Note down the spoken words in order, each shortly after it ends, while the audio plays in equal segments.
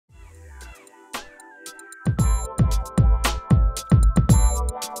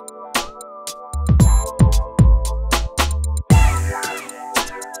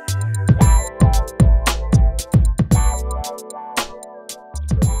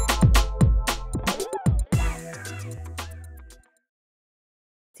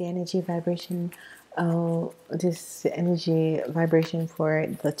the energy vibration. This energy vibration for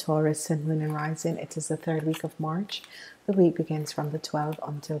the Taurus and Moon and Rising. It is the third week of March. The week begins from the 12th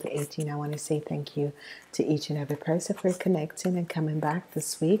until the 18th. I want to say thank you to each and every person for connecting and coming back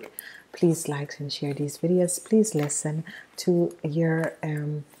this week. Please like and share these videos. Please listen to your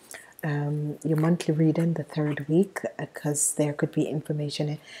monthly reading the third week, because there could be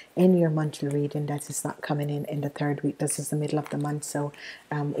information in your monthly reading that is not coming in the third week. This is the middle of the month, so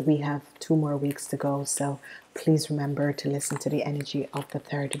we have 2 more weeks to go, so please remember to listen to the energy of the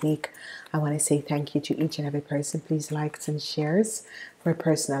third week. I want to say thank you to each and every person. Please likes and shares. For a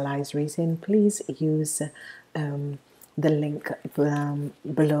personalized reason, please use the link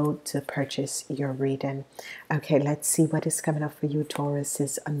below to purchase your reading. Okay, let's see what is coming up for you,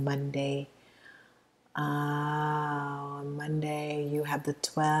 Tauruses, on Monday. On Monday, you have the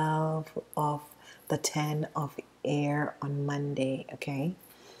 12 of the 10 of air on Monday. Okay,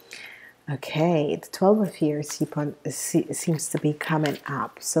 the 12 of air seems to be coming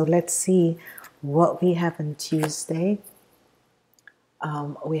up. So let's see what we have on Tuesday.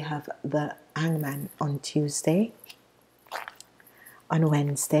 We have the Hangman on Tuesday. On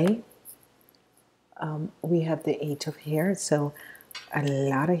Wednesday, we have the 8 of hair, so a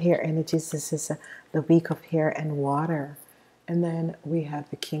lot of hair energies. This is the week of hair and water. And then we have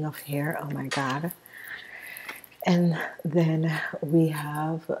the King of hair. Oh my God. And then we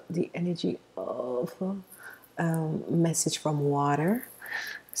have the energy of message from water.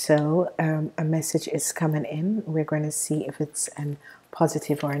 So a message is coming in. We're going to see if it's a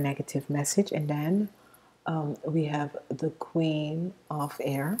positive or a negative message. And then we have the Queen of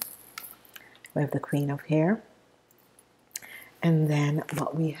Air. We have the Queen of Air. And then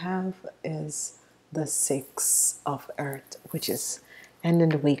what we have is the 6 of Earth, which is ending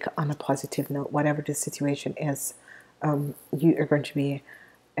the week on a positive note. Whatever the situation is, you are going to be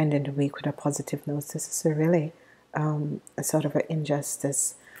ending the week with a positive note. This is a really a sort of an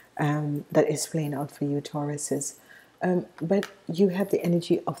injustice that is playing out for you, Tauruses. But you have the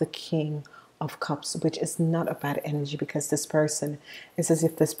energy of the King of Cups, which is not a bad energy, because this person, it's as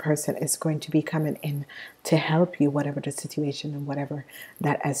if this person is going to be coming in to help you, whatever the situation and whatever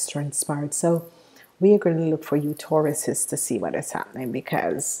that has transpired. So we are going to look for you, Tauruses, to see what is happening,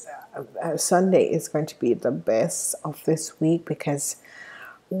 because Sunday is going to be the best of this week, because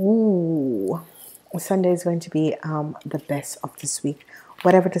Sunday is going to be the best of this week.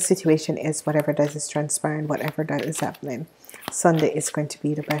 Whatever the situation is, whatever that is transpiring, whatever that is happening, Sunday is going to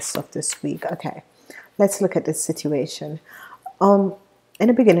be the best of this week. Okay, let's look at this situation. In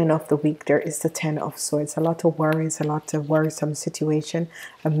the beginning of the week, there is the 10 of Swords. A lot of worries, a lot of worrisome situation,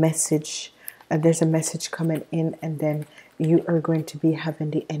 a message. There's a message coming in, and then you are going to be having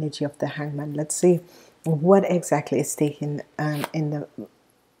the energy of the Hangman. Let's see what exactly is taking in the...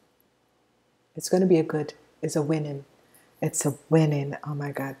 It's going to be it's a winning. It's a winning. Oh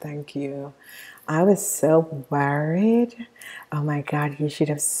my God, thank you. I was so worried. Oh my God, you should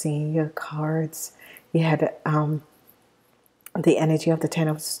have seen your cards. You had the energy of the 10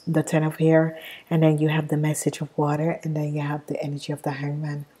 of hair, and then you have the message of water, and then you have the energy of the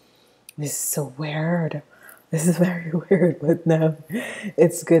Hangman. This is so weird. This is very weird, but no,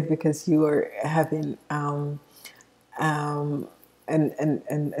 it's good, because you are having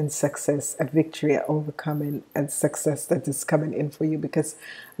and success, a victory, overcoming, and success that is coming in for you, because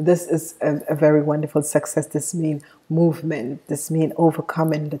this is a very wonderful success. This means movement. This means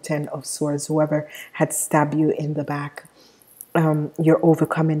overcoming the 10 of Swords. Whoever had stabbed you in the back, you're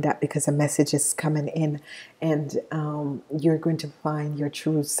overcoming that, because a message is coming in, and you're going to find your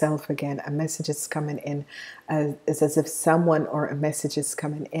true self again. A message is coming in. It's as if someone, or a message is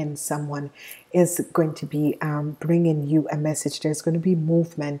coming in. Someone is going to be bringing you a message. There's going to be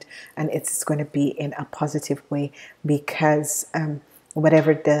movement, and it's going to be in a positive way, because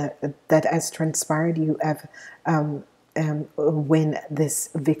whatever that has transpired, you have win this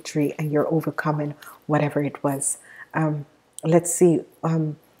victory, and you're overcoming whatever it was. Let's see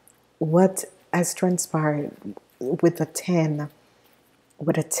what has transpired with the 10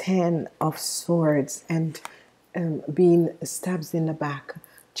 of Swords, and being stabbed in the back.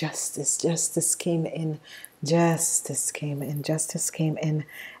 Justice came in,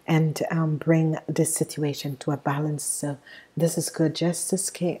 and bring this situation to a balance. So this is good.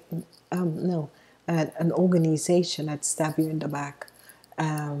 Justice came. An organization had stabbed you in the back.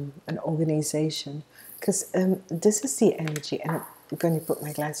 An organization. Because this is the energy, and I'm going to put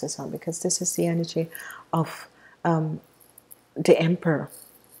my glasses on, because this is the energy of the Emperor.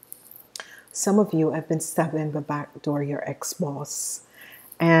 Some of you have been stabbed in the back door, your ex-boss,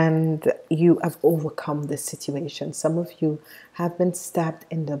 and you have overcome this situation. Some of you have been stabbed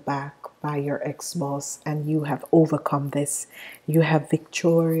in the back by your ex-boss, and you have overcome this. You have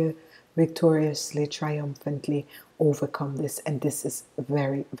victoriously, triumphantly overcome this, and this is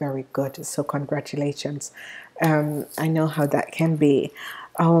very, very good. So congratulations. I know how that can be.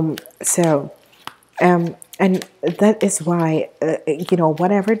 And that is why,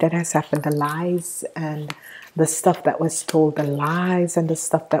 whatever that has happened, the lies and the stuff that was told, the lies and the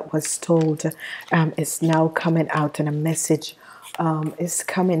stuff that was told is now coming out, and a message is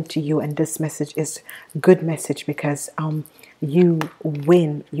coming to you. And this message is good message, because you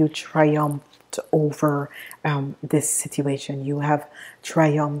win, you triumphed over this situation. You have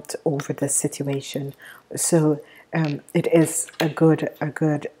triumphed over this situation. So it is a good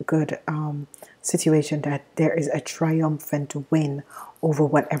situation, that there is a triumphant win over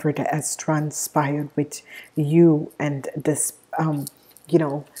whatever that has transpired with you and this.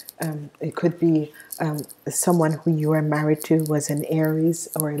 It could be someone who you are married to was an Aries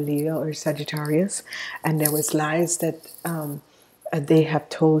or a Leo or Sagittarius, and there was lies that they have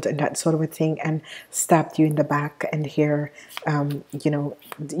told and that sort of a thing, and stabbed you in the back. And here, you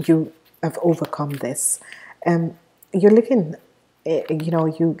have overcome this. You're looking,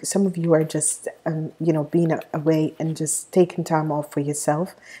 some of you are just, being away and just taking time off for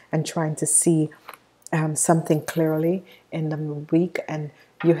yourself and trying to see something clearly in the week. And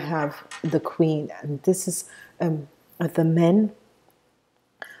you have the Queen, and this is the men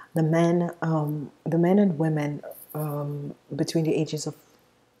and women between the ages of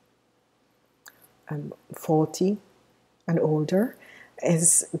 40 and older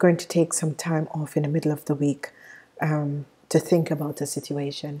is going to take some time off in the middle of the week to think about the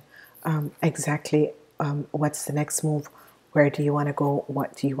situation, exactly what's the next move, where do you want to go,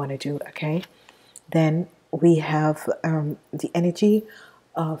 what do you want to do, okay? Then we have the energy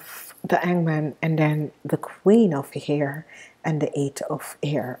of the Hangman, and then the Queen of Air and the Eight of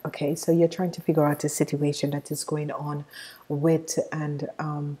Air, okay? So you're trying to figure out the situation that is going on with, and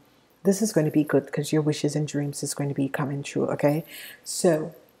this is going to be good, because your wishes and dreams is going to be coming true, okay?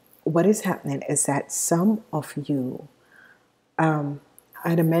 So what is happening is that some of you,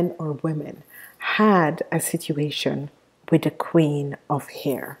 either men or women, had a situation with the Queen of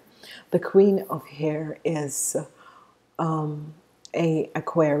Air. The Queen of Air is a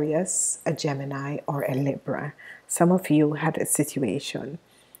Aquarius, a Gemini, or a Libra. Some of you had a situation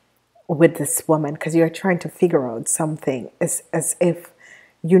with this woman because you're trying to figure out something, as if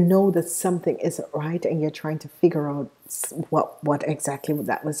you know that something isn't right, and you're trying to figure out what exactly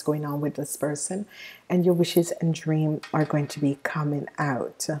that was going on with this person, and your wishes and dream are going to be coming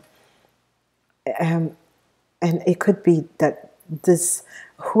out. And it could be that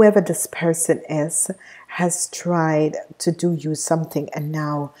whoever this person is has tried to do you something, and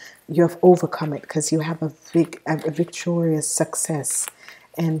now you have overcome it because you have a victorious success,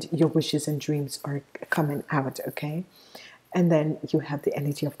 and your wishes and dreams are coming out, okay? And then you have the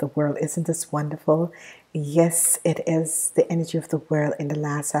energy of the world. Isn't this wonderful? Yes, it is the energy of the world in the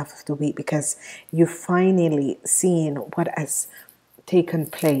last half of the week, because you finally seen what has taken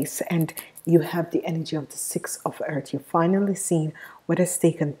place, and you have the energy of the Six of Earth. You finally seen what has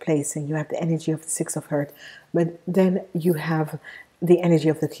taken place, and you have the energy of the Six of Earth. But then you have the energy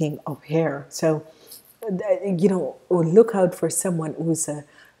of the King of Air. So, look out for someone who's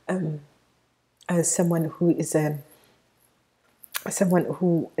someone who is a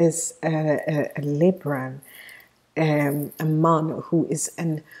Libran, a man who is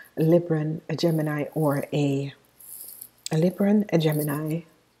a Libran, a Gemini, or a Libran, a Gemini,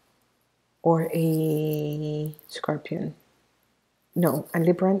 or a Scorpion. No, a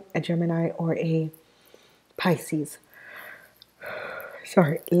Libran, a Gemini, or a Pisces.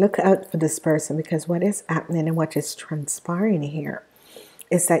 Sorry, look out for this person, because what is happening and what is transpiring here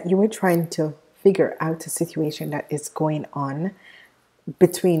is that you are trying to figure out a situation that is going on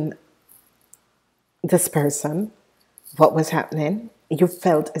between this person, what was happening. You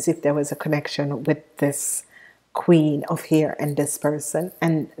felt as if there was a connection with this Queen of Air and this person,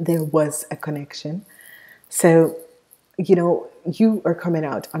 and there was a connection. So, you are coming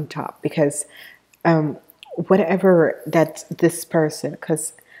out on top, because whatever that this person,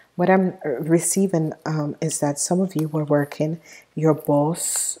 because what I'm receiving is that some of you were working, your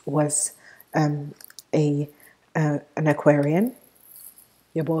boss was an Aquarian.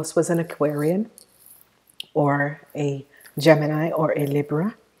 Your boss was an Aquarian, or a Gemini, or a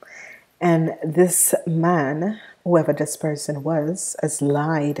Libra. And this man, whoever this person was, has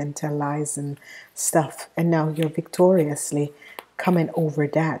lied and tell lies and stuff. And now you're victoriously coming over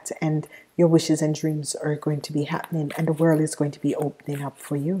that. And your wishes and dreams are going to be happening, and the world is going to be opening up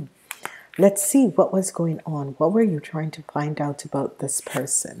for you. Let's see what was going on. What were you trying to find out about this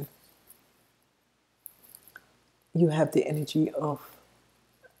person? You have the energy of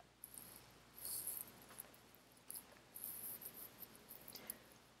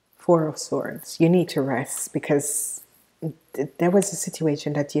Four of Swords. You need to rest because there was a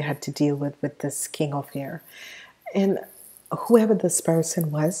situation that you had to deal with this King of Air. And whoever this person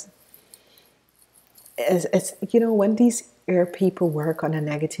was, it's, you know, when these air people work on a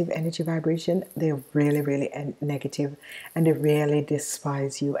negative energy vibration, they're really, really negative, and they really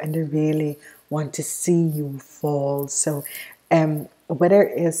despise you, and they really want to see you fall. So whether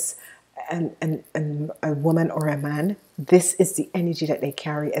it's a woman or a man, this is the energy that they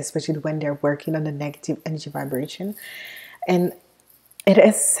carry, especially when they're working on a negative energy vibration. And it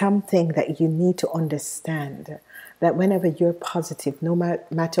is something that you need to understand, that whenever you're positive, no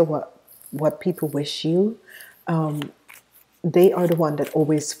matter what people wish you, they are the one that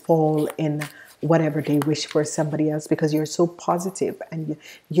always fall in whatever they wish for somebody else, because you're so positive, and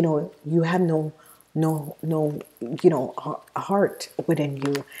you know you have no heart within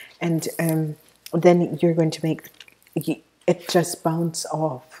you, and then you're going to make it just bounce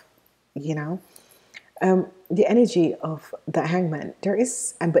off, you know. The energy of the Hangman, there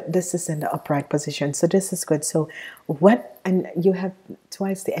is, but this is in the upright position, so this is good. So what, and you have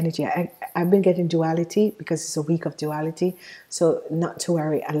twice the energy. I've been getting duality because it's a week of duality, so not to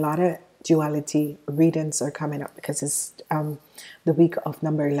worry. A lot of duality readings are coming up because it's the week of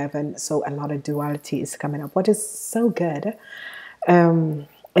number 11, so a lot of duality is coming up. What is so good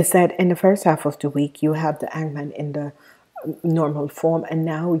is that in the first half of the week you have the Hangman in the normal form, and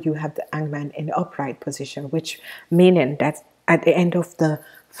now you have the Hangman in the upright position, which meaning that at the end of the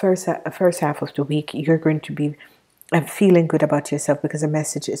first half of the week you're going to be feeling good about yourself, because a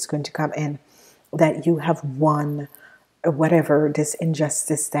message is going to come in that you have won whatever this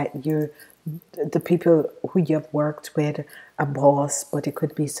injustice that the people who you have worked with, a boss, but it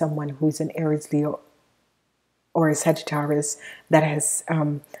could be someone who's an Aries, Leo, or a Sagittarius that has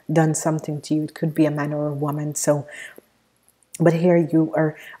done something to you. It could be a man or a woman. So but here you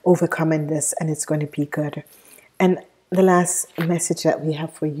are overcoming this, and it's going to be good. And the last message that we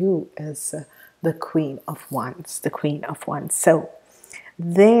have for you is the Queen of Wands. The Queen of Wands. So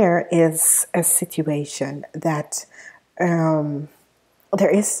there is a situation that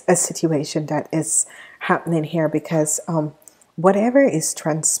is happening here, because whatever is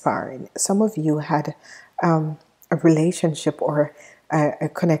transpiring, some of you had a relationship or a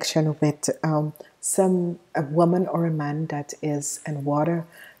connection with a woman or a man that is in water,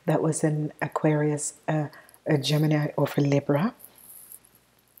 that was in Aquarius, a Gemini, or for Libra.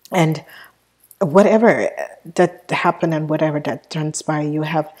 And whatever that happened and whatever that transpired, you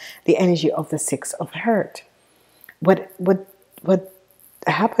have the energy of the Six of Hearts. What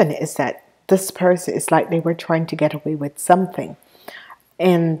happened is that this person is like they were trying to get away with something,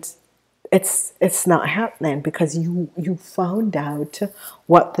 and it's not happening, because you found out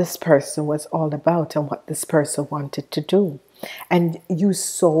what this person was all about and what this person wanted to do, and you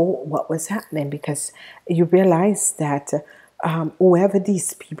saw what was happening, because you realized that whoever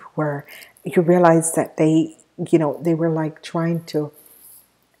these people were, you realized that they were like trying to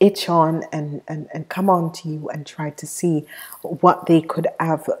itch on and come on to you and try to see what they could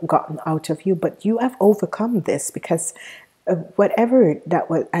have gotten out of you. But you have overcome this, because whatever that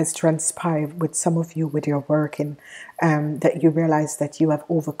has transpired with some of you with your work, and that you realize that you have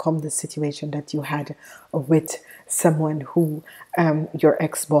overcome the situation that you had with someone who your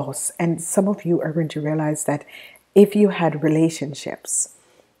ex-boss. And some of you are going to realize that if you had relationships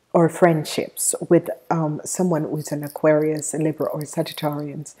or friendships with someone who's an Aquarius, a Libra, or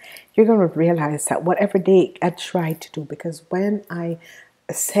Sagittarians, you're going to realize that whatever they had tried to do, because when I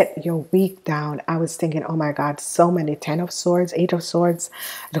set your week down, I was thinking, oh my God, so many 10 of Swords, 8 of Swords,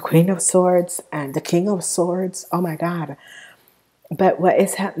 the Queen of Swords, and the King of Swords. Oh my God. But what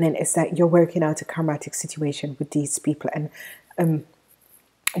is happening is that you're working out a karmatic situation with these people. And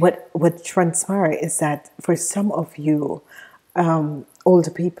what transpired is that for some of you,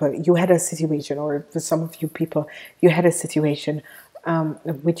 older people, you had a situation, or for some of you people, you had a situation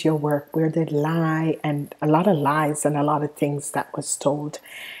with your work where they lie, and a lot of lies and a lot of things that was told,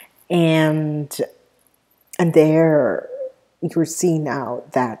 and there you're seeing now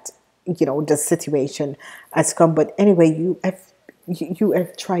that the situation has come. But anyway, you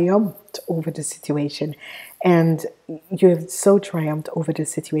have triumphed over the situation, and you have so triumphed over the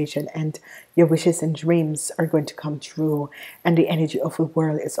situation, and your wishes and dreams are going to come true, and the energy of the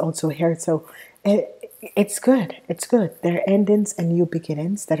world is also here. So It's good. It's good. There are endings and new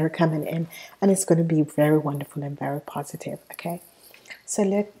beginnings that are coming in, and it's going to be very wonderful and very positive. Okay, so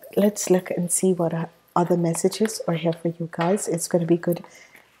let's look and see what other messages are here for you guys. It's going to be good.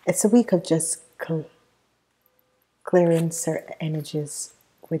 It's a week of just clearing certain energies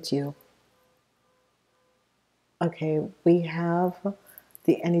with you. Okay, we have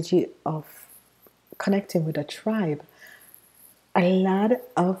the energy of connecting with a tribe. A lot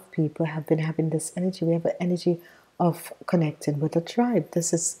of people have been having this energy. We have an energy of connecting with a tribe.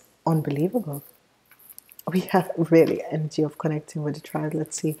 This is unbelievable. We have really energy of connecting with a tribe.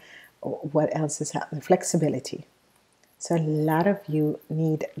 Let's see what else is happening. Flexibility. So a lot of you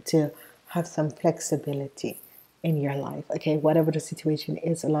need to have some flexibility in your life. Okay, whatever the situation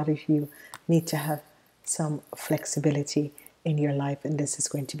is, a lot of you need to have some flexibility in your life, and this is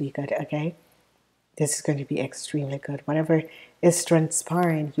going to be good. Okay, this is going to be extremely good. Whatever is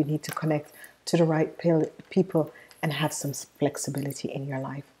transpiring, you need to connect to the right people and have some flexibility in your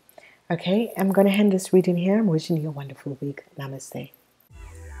life. Okay, I'm going to end this reading here. I'm wishing you a wonderful week. Namaste.